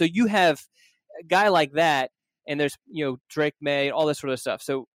you have a guy like that, and there's Drake May, all this sort of stuff.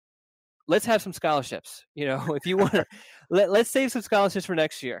 So let's have some scholarships. If you want to, let's save some scholarships for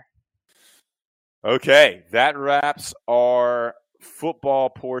next year. Okay, that wraps our football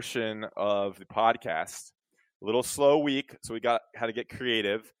portion of the podcast. A little slow week, so we had to get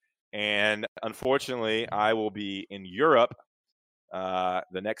creative. And unfortunately, I will be in Europe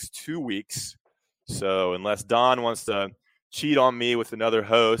the next 2 weeks. So unless Don wants to cheat on me with another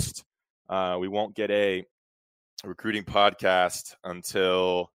host, we won't get a recruiting podcast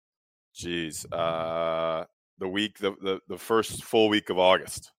until, the first full week of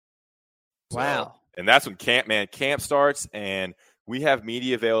August. Wow. So, and that's when camp starts, and we have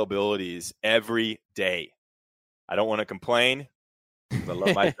media availabilities every day. I don't want to complain because I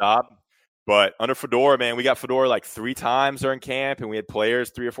love my job. But under Fedora, man, we got Fedora like 3 times during camp, and we had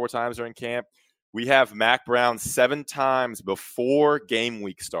players 3 or 4 times during camp. We have Mac Brown 7 times before game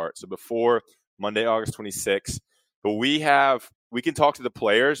week starts, so before Monday, August 26th. But we can talk to the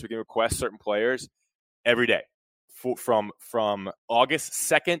players. We can request certain players every day from August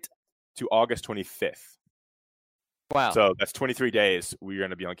 2nd to August 25th. Wow. So that's 23 days we're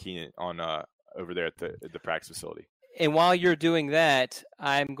going to be over there at the practice facility. And while you're doing that,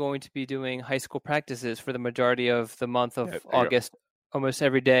 I'm going to be doing high school practices for the majority of the month of August, almost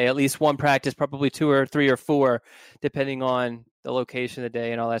every day, at least one practice, probably 2 or 3 or 4, depending on the location of the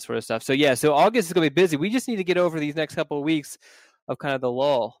day and all that sort of stuff. So so August is going to be busy. We just need to get over these next couple of weeks of kind of the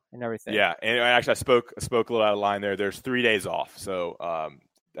lull and everything. Yeah, and actually I spoke a little out of line there. There's 3 days off, so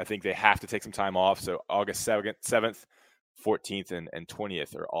I think they have to take some time off. So August 7th, 14th, and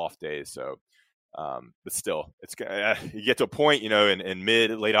 20th are off days. So, but still, it's you get to a point, in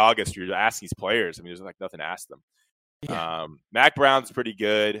late August, you're asking these players. I mean, there's like nothing to ask them. Yeah. Mac Brown's pretty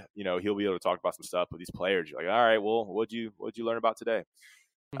good. He'll be able to talk about some stuff with these players. You're like, all right, well, what'd you learn about today?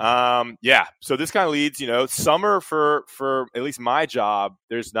 Mm-hmm. So this kind of leads, summer for at least my job,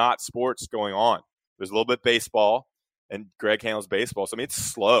 there's not sports going on. There's a little bit of baseball, and Greg handles baseball. So I mean, it's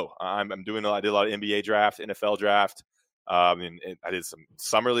slow. I did a lot of NBA draft, NFL draft. And I did some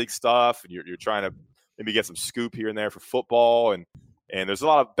summer league stuff, and you're trying to maybe get some scoop here and there for football, and there's a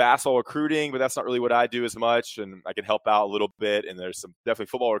lot of basketball recruiting, but that's not really what I do as much, and I can help out a little bit, and there's some definitely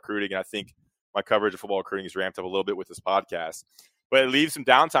football recruiting, and I think my coverage of football recruiting is ramped up a little bit with this podcast, but it leaves some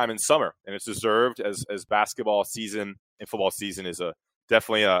downtime in summer, and it's deserved as basketball season and football season is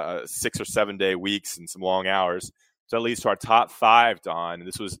definitely a 6 or 7 day weeks and some long hours. So that leads to our top 5, Don, and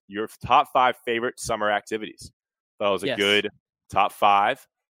this was your top 5 favorite summer activities. That was a good top 5,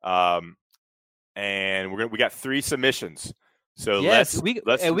 and we got 3 submissions. So we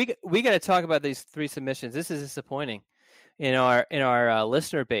got to talk about these 3 submissions. This is disappointing in our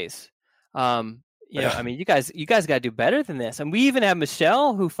listener base. I mean, you guys got to do better than this. And we even have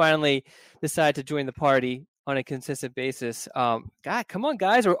Michelle, who finally decided to join the party on a consistent basis. God, come on,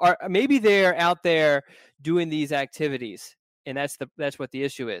 guys, or maybe they're out there doing these activities. And that's what the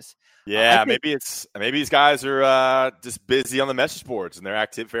issue is. Yeah, maybe these guys are just busy on the message boards, and their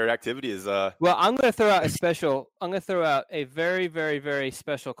favorite activity is. Well, I'm going to throw out a very, very, very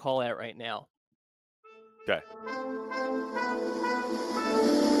special call out right now. Okay.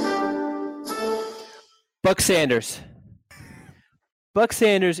 Buck Sanders,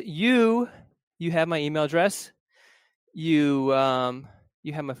 you have my email address. You have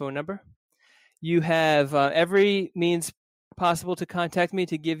my phone number. You have every means possible to contact me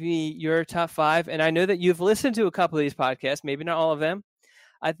to give me your top 5. And I know that you've listened to a couple of these podcasts, maybe not all of them.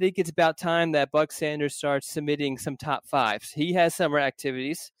 I think it's about time that Buck Sanders starts submitting some top 5s. He has summer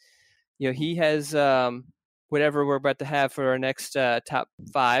activities. He has whatever we're about to have for our next top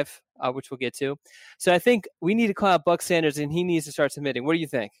 5, which we'll get to. So I think we need to call out Buck Sanders, and he needs to start submitting. What do you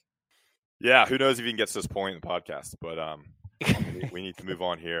think? Yeah, who knows if he can get to this point in the podcast, but we need to move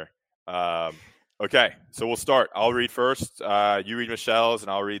on here. Okay, so we'll start. I'll read first. You read Michelle's, and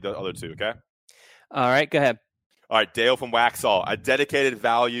I'll read the other 2, okay? All right, go ahead. All right, Dale from Waxhaw, a dedicated,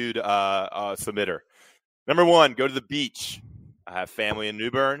 valued submitter. Number 1, go to the beach. I have family in New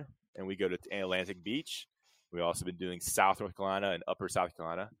Bern, and we go to Atlantic Beach. We've also been doing South North Carolina and Upper South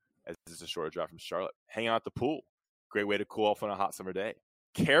Carolina, as this is a shorter drive from Charlotte. Hang out at the pool. Great way to cool off on a hot summer day.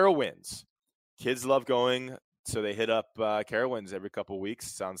 Carowinds. Kids love going, so they hit up Carowinds every couple of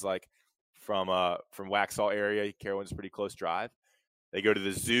weeks. Sounds like from Waxhaw area, Carowinds pretty close drive. They go to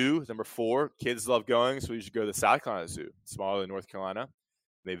the zoo, number 4. Kids love going, so we should go to the South Carolina Zoo, smaller than North Carolina.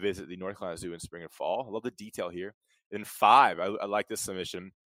 They visit the North Carolina Zoo in spring and fall. I love the detail here. Then 5, I like this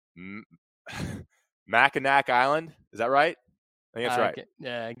submission. Mackinac Island, is that right? I think that's right.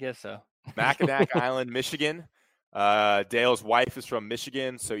 Yeah, I guess so. Mackinac Island, Michigan. Dale's wife is from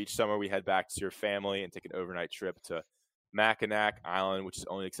Michigan, so each summer we head back to your family and take an overnight trip to Mackinac Island, which is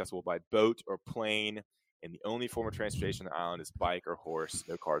only accessible by boat or plane, and the only form of transportation on the island is bike or horse.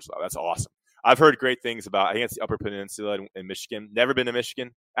 No cars allowed. That's awesome. I've heard great things about. I think it's the Upper Peninsula in Michigan. Never been to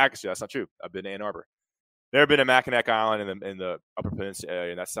Michigan. Actually, that's not true. I've been to Ann Arbor. Never been to Mackinac Island in the Upper Peninsula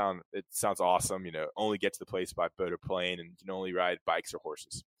area, and it sounds awesome. Only get to the place by boat or plane, and you can only ride bikes or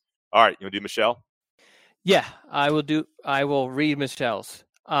horses. All right, you want to do Michelle? Yeah, I will read Michelle's.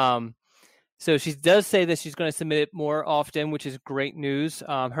 So she does say that she's going to submit it more often, which is great news.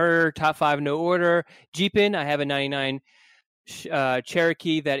 Her top 5 no order. Jeepin', I have a 99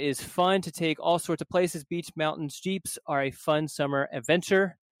 Cherokee that is fun to take all sorts of places. Beach, mountains, Jeeps are a fun summer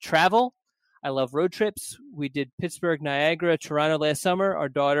adventure. Travel, I love road trips. We did Pittsburgh, Niagara, Toronto last summer. Our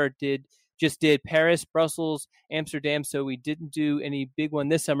daughter just did Paris, Brussels, Amsterdam, so we didn't do any big one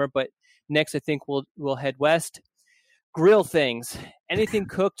this summer, but next I think we'll head west. Grill things. Anything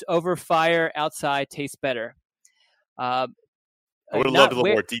cooked over fire outside tastes better. I would have loved a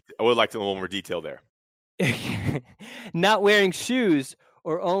little more detail. I would like a little more detail there. Not wearing shoes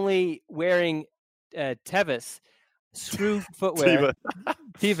or only wearing Tevas. Screw footwear.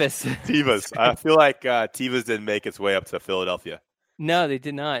 Tevas. I feel like Tevas didn't make its way up to Philadelphia. No, they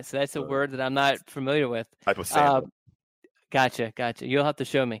did not. So that's a word that I'm not familiar with. Type of sandal. Gotcha. You'll have to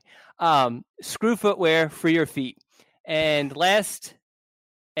show me. Screw footwear for your feet. And last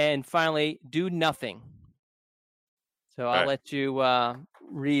and finally, do nothing. So I'll let you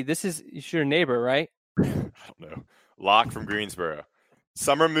read. This is your neighbor, right? I don't know. Locke from Greensboro.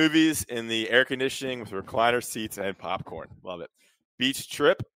 Summer movies in the air conditioning with recliner seats and popcorn. Love it. Beach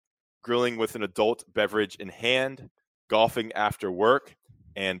trip, grilling with an adult beverage in hand, golfing after work,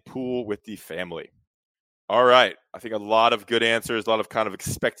 and pool with the family. All right. I think a lot of good answers, a lot of kind of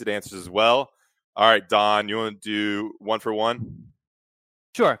expected answers as well. All right, Don, you want to do one for one?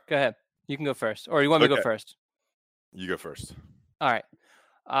 Sure. Go ahead. You can go first. Or you want me to go first? You go first. All right.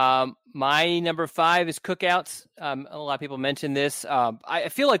 My number 5 is cookouts. A lot of people mention this. I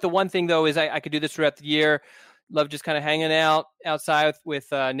feel like the one thing, though, is I could do this throughout the year. Love just kind of hanging out outside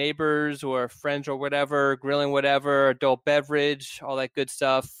with neighbors or friends or whatever, grilling whatever, adult beverage, all that good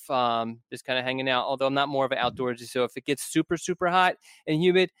stuff. Just kind of hanging out, although I'm not more of an outdoorsy. So if it gets super, super hot and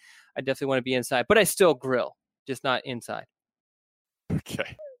humid, I definitely want to be inside. But I still grill, just not inside.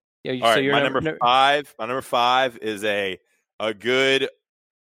 Okay. Yeah, all right, my number 5 is a good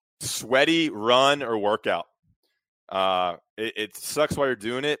sweaty run or workout. It sucks while you're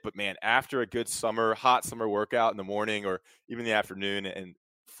doing it, but man, after a good hot summer workout in the morning or even the afternoon and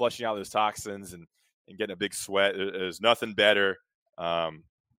flushing out those toxins and getting a big sweat, there's nothing better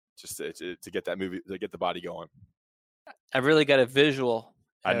just to get the body going. I really got a visual.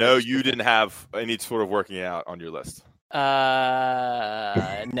 I know you didn't have any sort of working out on your list.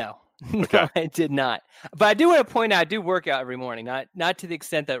 No. Okay. No, I did not. But I do want to point out I do work out every morning, not to the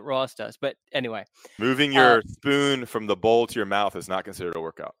extent that Ross does. But anyway. Moving your spoon from the bowl to your mouth is not considered a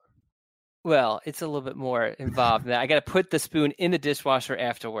workout. Well, it's a little bit more involved than that. I got to put the spoon in the dishwasher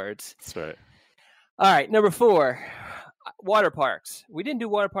afterwards. That's right. All right, number 4, water parks. We didn't do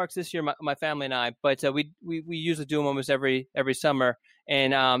water parks this year, my family and I, but we usually do them almost every summer.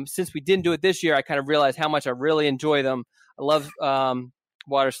 And since we didn't do it this year, I kind of realized how much I really enjoy them. I love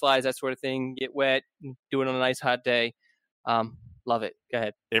water slides, that sort of thing. Get wet, do it on a nice hot day. Love it. Go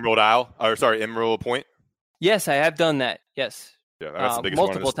ahead. Emerald Point. Yes, I have done that. Yes. Yeah, that's the biggest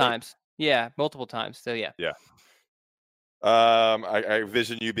multiple times. Yeah, multiple times. So yeah. Yeah. I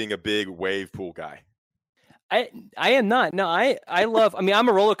envision you being a big wave pool guy. I am not. No, I love. I mean, I'm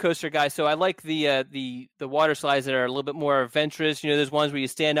a roller coaster guy, so I like the water slides that are a little bit more adventurous. There's ones where you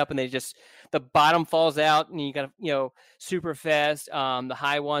stand up and the bottom falls out and you got to super fast. The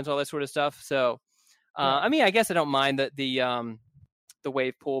high ones, all that sort of stuff. So, I mean, I guess I don't mind the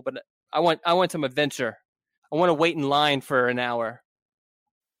wave pool, but I want some adventure. I want to wait in line for an hour.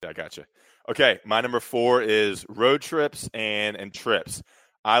 Yeah, I gotcha. Okay, my number 4 is road trips and trips.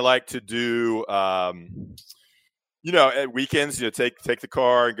 I like to do. At weekends, take the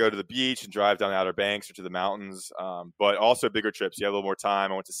car and go to the beach and drive down the Outer Banks or to the mountains. But also bigger trips. You have a little more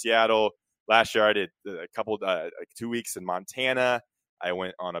time. I went to Seattle last year. I did a couple, 2 weeks in Montana. I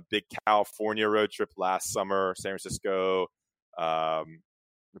went on a big California road trip last summer, San Francisco, a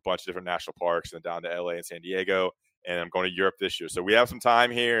bunch of different national parks, and then down to LA and San Diego. And I'm going to Europe this year. So we have some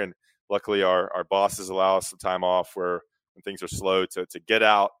time here, and luckily our bosses allow us some time off when things are slow to get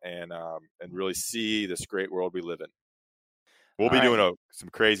out and really see this great world we live in. We'll be doing some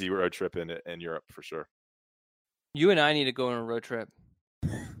crazy road trip in Europe for sure. You and I need to go on a road trip.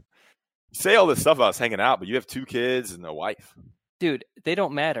 You say all this stuff about us hanging out, but you have 2 kids and a wife. Dude, they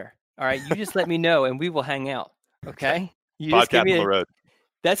don't matter. All right, you just let me know and we will hang out. Okay? You just Podcast on the road.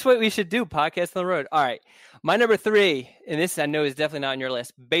 That's what we should do. Podcast on the road. All right. My number 3, and this I know is definitely not on your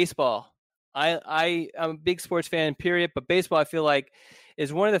list. Baseball. I'm a big sports fan, period. But baseball, I feel like,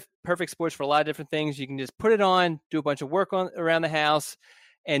 is one of the perfect sports for a lot of different things. You can just put it on, do a bunch of work around the house,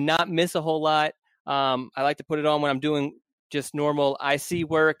 and not miss a whole lot. I like to put it on when I'm doing just normal IC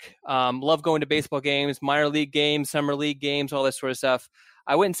work. Love going to baseball games, minor league games, summer league games, all that sort of stuff.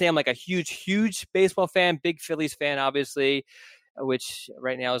 I wouldn't say I'm like a huge baseball fan, big Phillies fan, obviously, which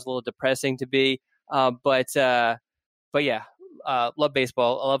right now is a little depressing to be. But yeah, love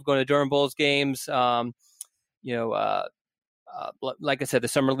baseball. I love going to Durham Bulls games. Like I said, the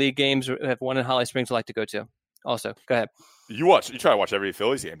summer league games. We have one in Holly Springs I like to go to. Also, go ahead. You try to watch every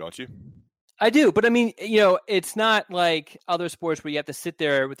Phillies game, don't you? I do, but I mean, it's not like other sports where you have to sit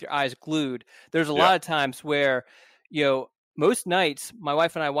there with your eyes glued. There's a lot of times where, most nights my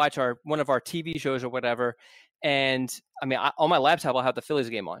wife and I watch one of our TV shows or whatever, and I mean, on my laptop I'll have the Phillies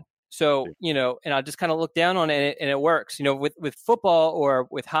game on. So, and I'll just kind of look down on it and it works. With football or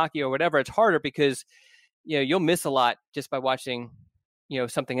with hockey or whatever, it's harder because, you'll miss a lot just by watching,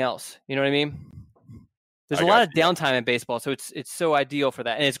 something else. You know what I mean? There's a lot of downtime in baseball, so it's so ideal for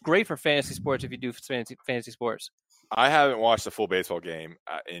that. And it's great for fantasy sports if you do fantasy sports. I haven't watched a full baseball game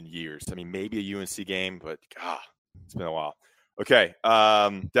in years. I mean, maybe a UNC game, but it's been a while. Okay,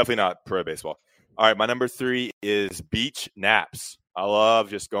 definitely not pro baseball. All right, my number 3 is beach naps. I love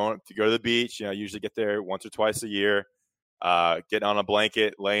just going to the beach. I usually get there once or twice a year, getting on a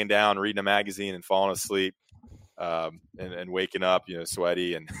blanket, laying down, reading a magazine, and falling asleep, and waking up,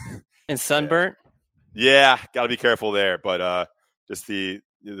 sweaty and sunburnt. Yeah, got to be careful there. But just the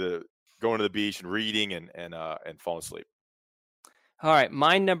going to the beach and reading and falling asleep. All right,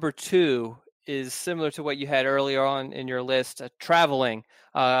 my number 2 is similar to what you had earlier on in your list: traveling,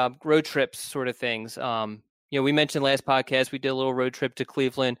 road trips, sort of things. We mentioned last podcast we did a little road trip to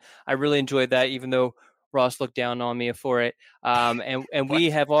Cleveland. I really enjoyed that, even though Ross looked down on me for it. And we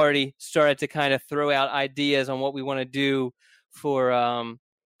have already started to kind of throw out ideas on what we want to do for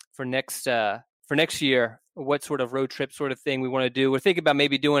next year. What sort of road trip sort of thing we want to do. We're thinking about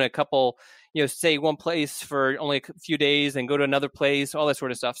maybe doing a couple, say one place for only a few days and go to another place, all that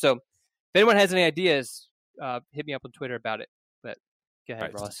sort of stuff. So if anyone has any ideas, hit me up on Twitter about it. But go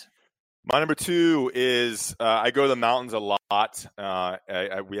ahead, nice. Ross. My number 2 is I go to the mountains a lot.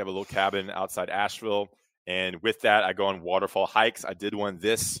 We have a little cabin outside Asheville. And with that, I go on waterfall hikes. I did one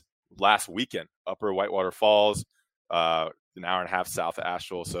this last weekend, Upper Whitewater Falls, an hour and a half south of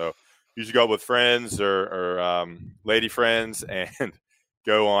Asheville. So usually go with friends or lady friends and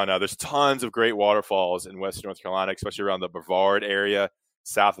go on. There's tons of great waterfalls in Western North Carolina, especially around the Brevard area,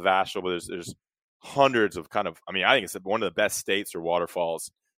 south of Asheville. But there's hundreds of I think it's one of the best states for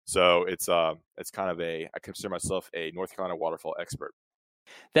waterfalls. So it's kind of I consider myself a North Carolina waterfall expert.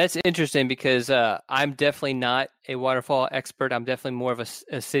 That's interesting because I'm definitely not a waterfall expert. I'm definitely more of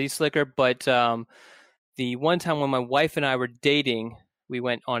a city slicker. But the one time when my wife and I were dating, we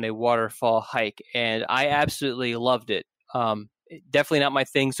went on a waterfall hike, and I absolutely loved it. Definitely not my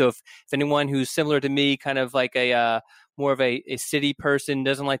thing. So if anyone who's similar to me, kind of like more of a city person,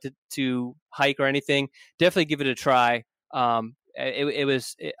 doesn't like to hike or anything, definitely give it a try. I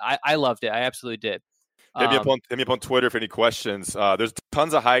loved it. I absolutely did. Hit me up on Twitter for any questions. There's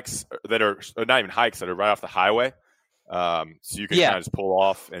tons of hikes that are not even hikes that are right off the highway. So you can kind of just pull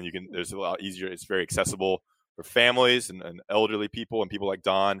off, and there's a lot easier. It's very accessible for families and elderly people and people like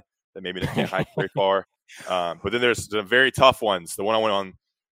Don that maybe can't hike very far. But then there's the very tough ones. This one I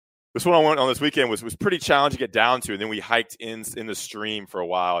went on this weekend was pretty challenging to get down to, and then we hiked in the stream for a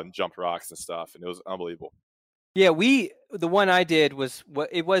while and jumped rocks and stuff, and it was unbelievable. Yeah, the one I did was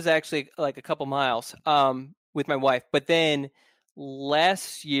actually like a couple miles with my wife, but then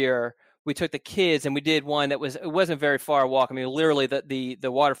last year we took the kids and we did one it wasn't very far a walk. I mean, literally the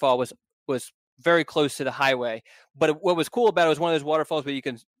waterfall was very close to the highway. But what was cool about it was one of those waterfalls where you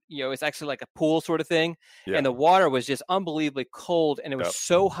can, it's actually like a pool sort of thing. Yeah. And the water was just unbelievably cold, and it was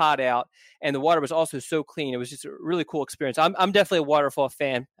so hot out, and the water was also so clean. It was just a really cool experience. I'm definitely a waterfall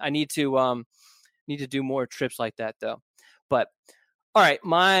fan. I need to do more trips like that though. But all right,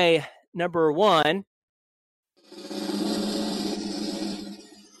 my number 1.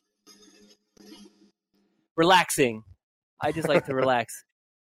 Relaxing. I just like to relax.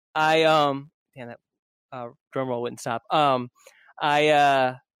 Damn, that drum roll wouldn't stop.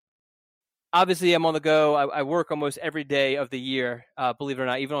 Obviously I'm on the go. I work almost every day of the year. Believe it or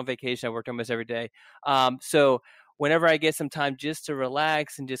not, even on vacation, I work almost every day. So whenever I get some time just to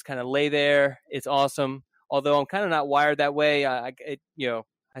relax and just kind of lay there, it's awesome. Although I'm kind of not wired that way.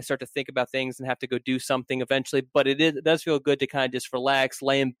 I start to think about things and have to go do something eventually. But it does feel good to kind of just relax,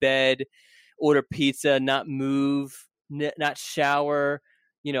 lay in bed, order pizza, not move, not shower,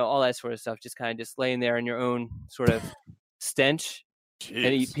 all that sort of stuff. Just kind of just laying there in your own sort of stench. Jeez.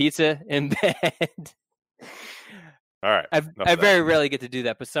 And eat pizza in bed. All right. I very rarely get to do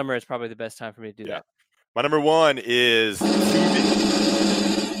that, but summer is probably the best time for me to do that. My number one is tubing.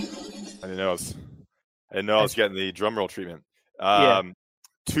 I didn't know I was getting the drum roll treatment.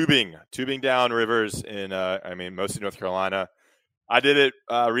 Tubing down rivers in mostly North Carolina. I did it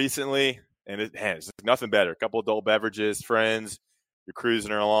recently, and it's nothing better. A couple adult beverages, friends, you're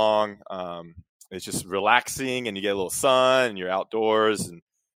cruising along. It's just relaxing, and you get a little sun, and you're outdoors, and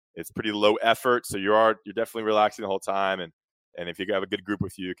it's pretty low effort. So you're definitely relaxing the whole time, and if you have a good group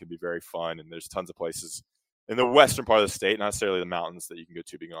with you, it can be very fun. And there's tons of places in the western part of the state, not necessarily the mountains, that you can go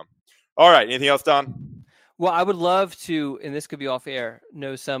tubing on. All right, anything else, Don? Well, I would love to, and this could be off air,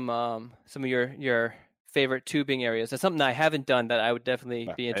 know some of your favorite tubing areas. That's something I haven't done that I would definitely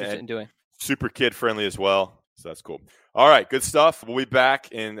be interested in doing. Super kid friendly as well. So that's cool. All right, good stuff. We'll be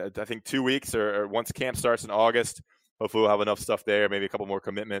back in, I think, 2 weeks or once camp starts in August. Hopefully we'll have enough stuff there, maybe a couple more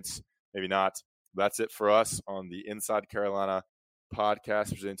commitments, maybe not. That's it for us on the Inside Carolina podcast,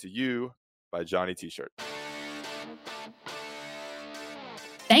 presented to you by Johnny T-Shirt.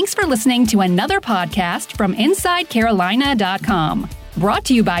 Thanks for listening to another podcast from InsideCarolina.com. Brought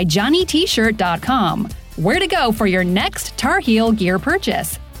to you by JohnnyT-Shirt.com. Where to go for your next Tar Heel gear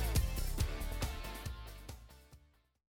purchase.